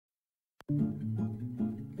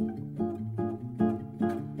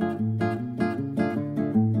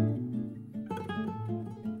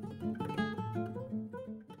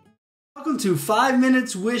Welcome to 5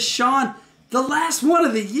 Minutes with Sean, the last one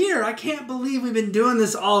of the year. I can't believe we've been doing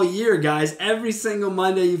this all year, guys. Every single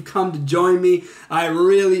Monday you've come to join me. I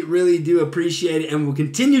really, really do appreciate it and will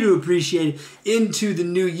continue to appreciate it into the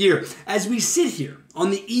new year. As we sit here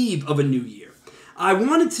on the eve of a new year, I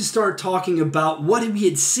wanted to start talking about what we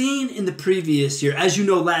had seen in the previous year. As you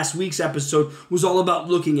know, last week's episode was all about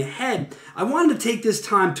looking ahead. I wanted to take this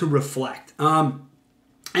time to reflect.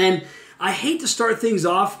 And I hate to start things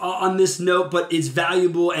off on this note, but it's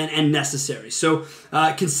valuable and necessary. So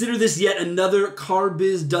consider this yet another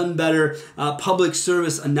CarBiz Done Better public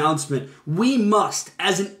service announcement. We must,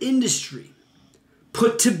 as an industry,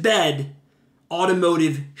 put to bed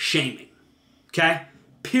automotive shaming. Okay?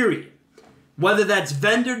 Period. Whether that's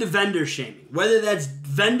vendor to vendor shaming, whether that's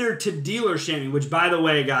vendor to dealer shaming, which, by the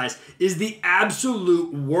way, guys, is the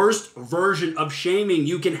absolute worst version of shaming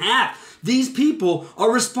you can have. These people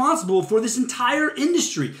are responsible for this entire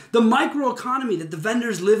industry. The microeconomy that the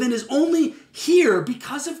vendors live in is only here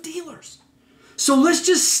because of dealers. So let's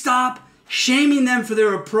just stop shaming them for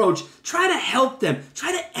their approach. Try to help them.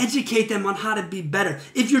 Try to educate them on how to be better.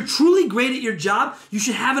 If you're truly great at your job, you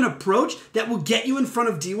should have an approach that will get you in front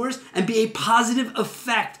of dealers and be a positive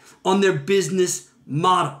effect on their business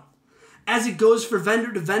model. As it goes for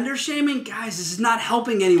vendor to vendor shaming, guys, this is not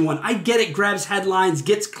helping anyone. I get it, grabs headlines,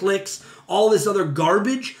 gets clicks, all this other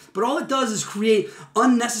garbage, but all it does is create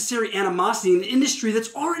unnecessary animosity in an industry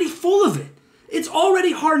that's already full of it. It's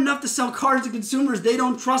already hard enough to sell cars to consumers. They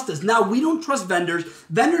don't trust us. Now, we don't trust vendors.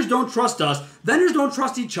 Vendors don't trust us. Vendors don't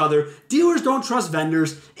trust each other. Dealers don't trust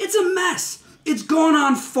vendors. It's a mess. It's gone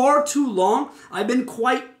on far too long. I've been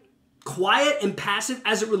quite quiet and passive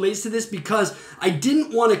as it relates to this because I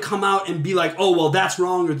didn't want to come out and be like, oh, well, that's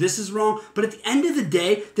wrong or this is wrong. But at the end of the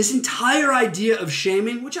day, this entire idea of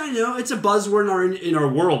shaming, which I know it's a buzzword in our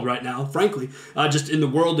world right now, frankly, just in the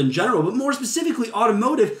world in general, but more specifically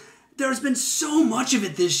automotive, there's been so much of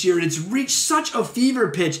it this year and it's reached such a fever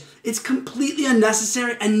pitch. It's completely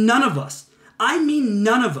unnecessary and none of us, I mean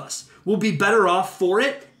none of us, will be better off for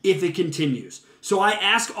it if it continues. So I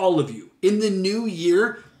ask all of you, in the new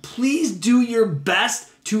year, please do your best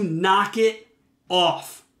to knock it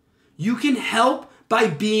off. You can help by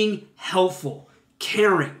being helpful,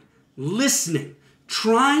 caring, listening,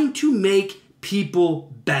 trying to make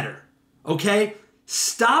people better, okay?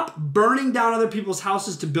 Stop burning down other people's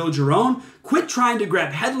houses to build your own. Quit trying to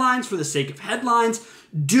grab headlines for the sake of headlines.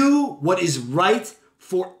 Do what is right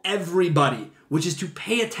for everybody, which is to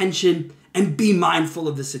pay attention and be mindful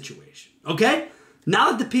of the situation, okay?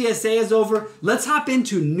 Now that the PSA is over, let's hop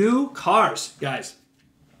into new cars, guys.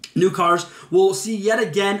 New cars, we'll see yet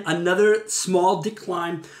again another small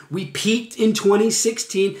decline. We peaked in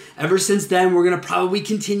 2016. Ever since then, we're going to probably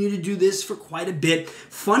continue to do this for quite a bit.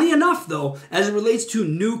 Funny enough, though, as it relates to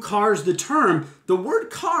new cars, the term, the word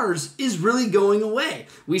cars is really going away.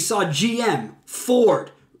 We saw GM,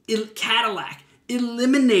 Ford, Cadillac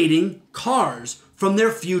eliminating cars from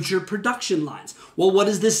their future production lines. Well, what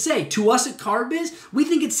does this say? To us at CarBiz, we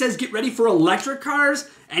think it says get ready for electric cars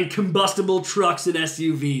and combustible trucks and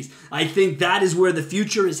SUVs. I think that is where the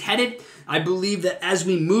future is headed. I believe that as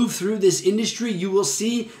we move through this industry, you will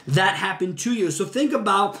see that happen to you. So think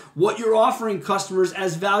about what you're offering customers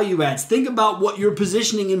as value adds. Think about what you're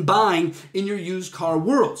positioning and buying in your used car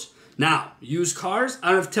worlds. Now, used cars, I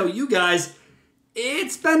don't have to tell you guys,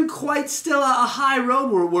 it's been quite still a high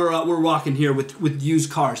road we're walking here with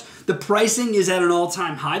used cars. The pricing is at an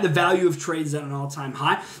all-time high. The value of trade is at an all-time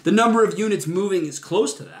high. The number of units moving is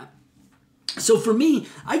close to that. So for me,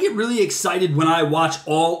 I get really excited when I watch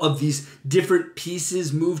all of these different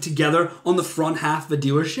pieces move together on the front half of a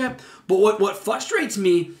dealership. But what frustrates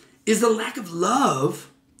me is the lack of love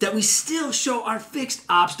that we still show our fixed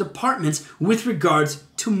ops departments with regards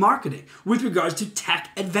to marketing, with regards to tech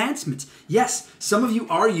advancements. Yes, some of you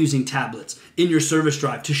are using tablets in your service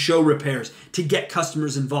drive to show repairs, to get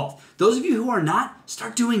customers involved. Those of you who are not,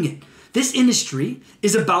 start doing it. This industry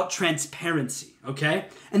is about transparency, okay?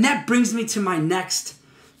 And that brings me to my next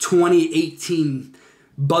 2018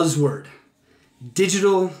 buzzword,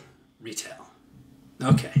 digital retail.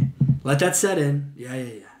 Okay, let that set in.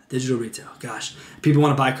 Yeah. Digital retail. Gosh, people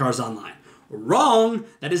want to buy cars online. Wrong.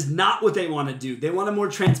 That is not what they want to do. They want a more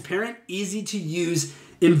transparent, easy to use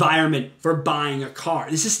environment for buying a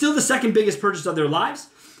car. This is still the second biggest purchase of their lives.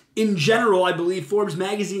 In general, I believe Forbes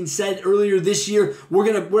magazine said earlier this year, we're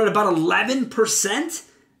at about 11%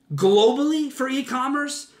 globally for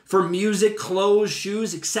e-commerce, for music, clothes,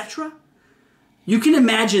 shoes, etc. you can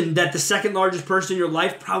imagine that the second largest person in your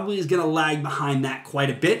life probably is going to lag behind that quite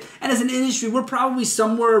a bit. And as an industry, we're probably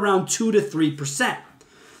somewhere around 2 to 3%.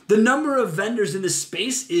 The number of vendors in this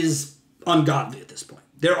space is ungodly at this point.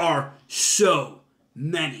 There are so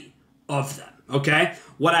many of them, okay?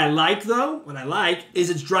 What I like is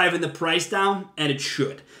it's driving the price down, and it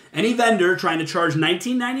should. Any vendor trying to charge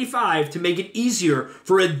 $19.95 to make it easier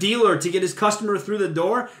for a dealer to get his customer through the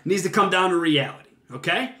door needs to come down to reality,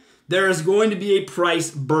 okay? There is going to be a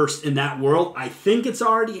price burst in that world. I think it's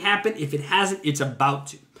already happened. If it hasn't, it's about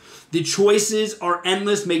to. The choices are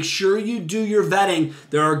endless. Make sure you do your vetting.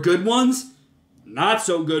 There are good ones, not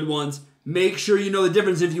so good ones. Make sure you know the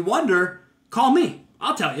difference. If you wonder, call me.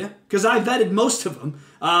 I'll tell you, because I vetted most of them,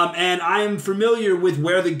 and I am familiar with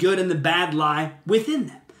where the good and the bad lie within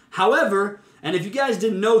them. However, and if you guys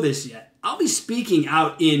didn't know this yet, I'll be speaking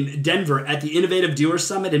out in Denver at the Innovative Dealer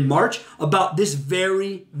Summit in March about this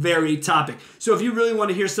very, very topic. So if you really want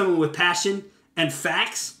to hear someone with passion and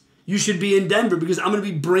facts, you should be in Denver because I'm going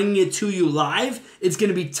to be bringing it to you live. It's going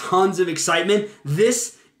to be tons of excitement.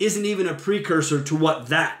 This isn't even a precursor to what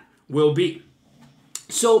that will be.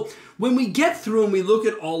 So when we get through and we look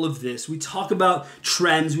at all of this, we talk about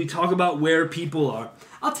trends, we talk about where people are.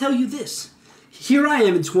 I'll tell you this. Here I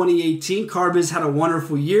am in 2018. CarBiz had a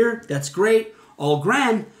wonderful year. That's great. All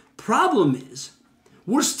grand. Problem is,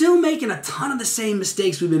 we're still making a ton of the same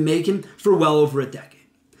mistakes we've been making for well over a decade.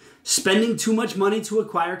 Spending too much money to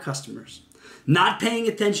acquire customers. Not paying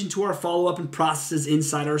attention to our follow-up and processes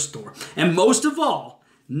inside our store. And most of all,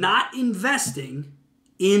 not investing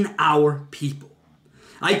in our people.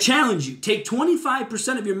 I challenge you, take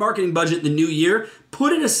 25% of your marketing budget in the new year,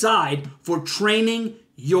 put it aside for training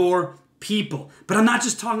your people. But I'm not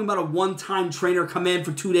just talking about a one-time trainer come in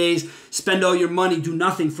for 2 days, spend all your money, do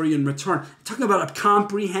nothing for you in return. I'm talking about a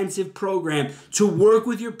comprehensive program to work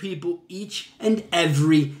with your people each and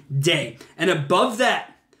every day. And above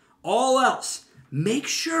that, all else, make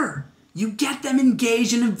sure you get them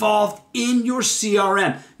engaged and involved in your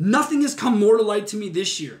CRM. Nothing has come more to light to me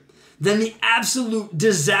this year than the absolute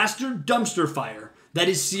disaster dumpster fire that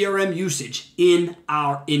is CRM usage in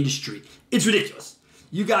our industry. It's ridiculous.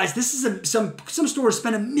 You guys, this is some stores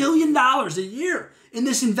spend $1 million a year in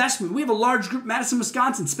this investment. We have a large group, Madison,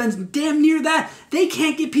 Wisconsin, spends damn near that. They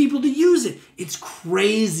can't get people to use it. It's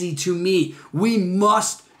crazy to me. We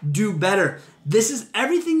must do better. This is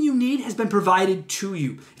everything you need has been provided to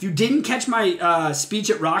you. If you didn't catch my speech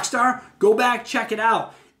at Rockstar, go back, check it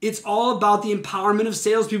out. It's all about the empowerment of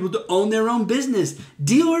salespeople to own their own business.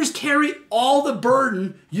 Dealers carry all the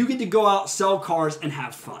burden. You get to go out, sell cars, and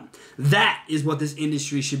have fun. That is what this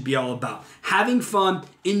industry should be all about. Having fun,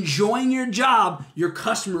 enjoying your job, your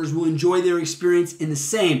customers will enjoy their experience in the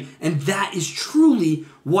same. And that is truly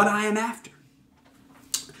what I am after.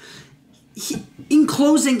 In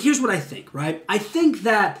closing, here's what I think, right? I think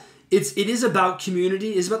that it is about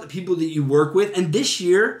community. It's about the people that you work with. And this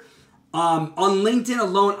year, on LinkedIn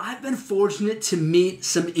alone, I've been fortunate to meet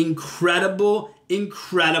some incredible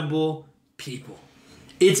people.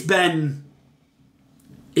 It's been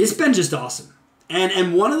just awesome.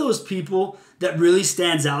 And one of those people that really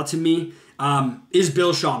stands out to me is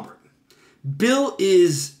Bill Schomburg. Bill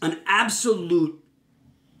is an absolute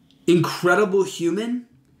incredible human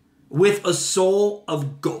with a soul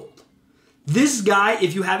of gold. This guy,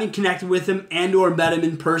 if you haven't connected with him and or met him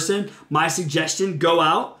in person, my suggestion, go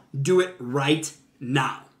out. Do it right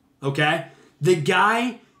now, okay? The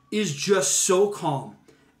guy is just so calm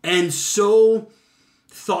and so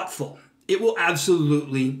thoughtful. It will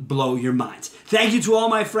absolutely blow your minds. Thank you to all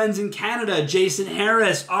my friends in Canada, Jason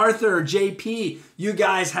Harris, Arthur, JP. You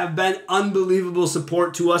guys have been unbelievable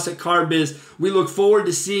support to us at CarBiz. We look forward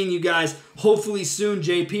to seeing you guys hopefully soon.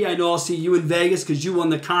 JP, I know I'll see you in Vegas because you won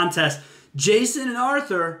the contest. Jason and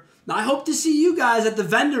Arthur, I hope to see you guys at the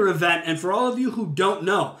vendor event. And for all of you who don't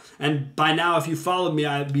know, and by now if you followed me,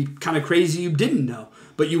 I'd be kind of crazy you didn't know,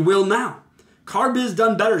 but you will now. CarBiz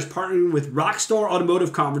Done Better is partnering with Rockstar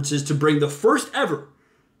Automotive Conferences to bring the first ever,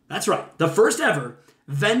 that's right, the first ever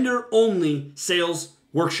vendor-only sales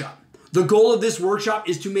workshop. The goal of this workshop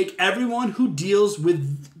is to make everyone who deals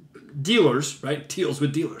with dealers, right, deals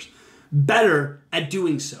with dealers, better at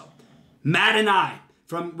doing so. Matt and I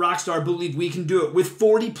from Rockstar believe we can do it. With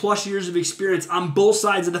 40 plus years of experience on both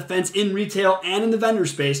sides of the fence in retail and in the vendor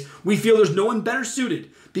space, we feel there's no one better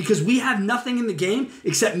suited because we have nothing in the game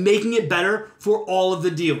except making it better for all of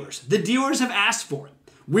the dealers. The dealers have asked for it.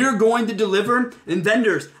 We're going to deliver, and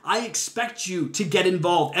vendors, I expect you to get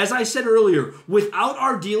involved. As I said earlier, without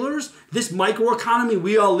our dealers, this microeconomy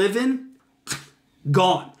we all live in,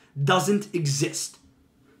 gone, doesn't exist.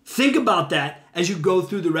 Think about that as you go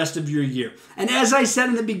through the rest of your year. And as I said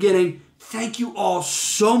in the beginning, thank you all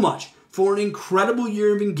so much for an incredible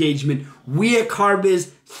year of engagement. We at CarBiz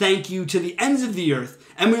thank you to the ends of the earth,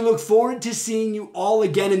 and we look forward to seeing you all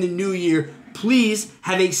again in the new year. Please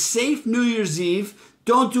have a safe New Year's Eve.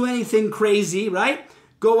 Don't do anything crazy, right?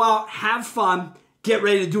 Go out, have fun, get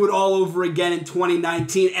ready to do it all over again in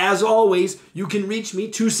 2019. As always, you can reach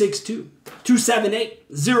me,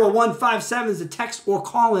 262-278-0157 is the text or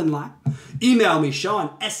call-in line. Email me,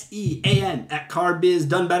 Sean, SEAN,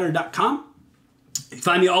 @carbizdonbetter.com. You can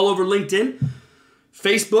find me all over LinkedIn.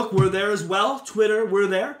 Facebook, we're there as well. Twitter, we're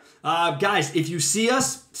there. Guys, if you see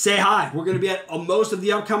us, say hi. We're going to be at most of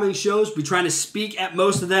the upcoming shows. We're trying to speak at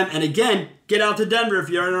most of them. And again, get out to Denver if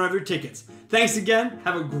you don't have your tickets. Thanks again.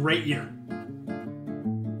 Have a great year.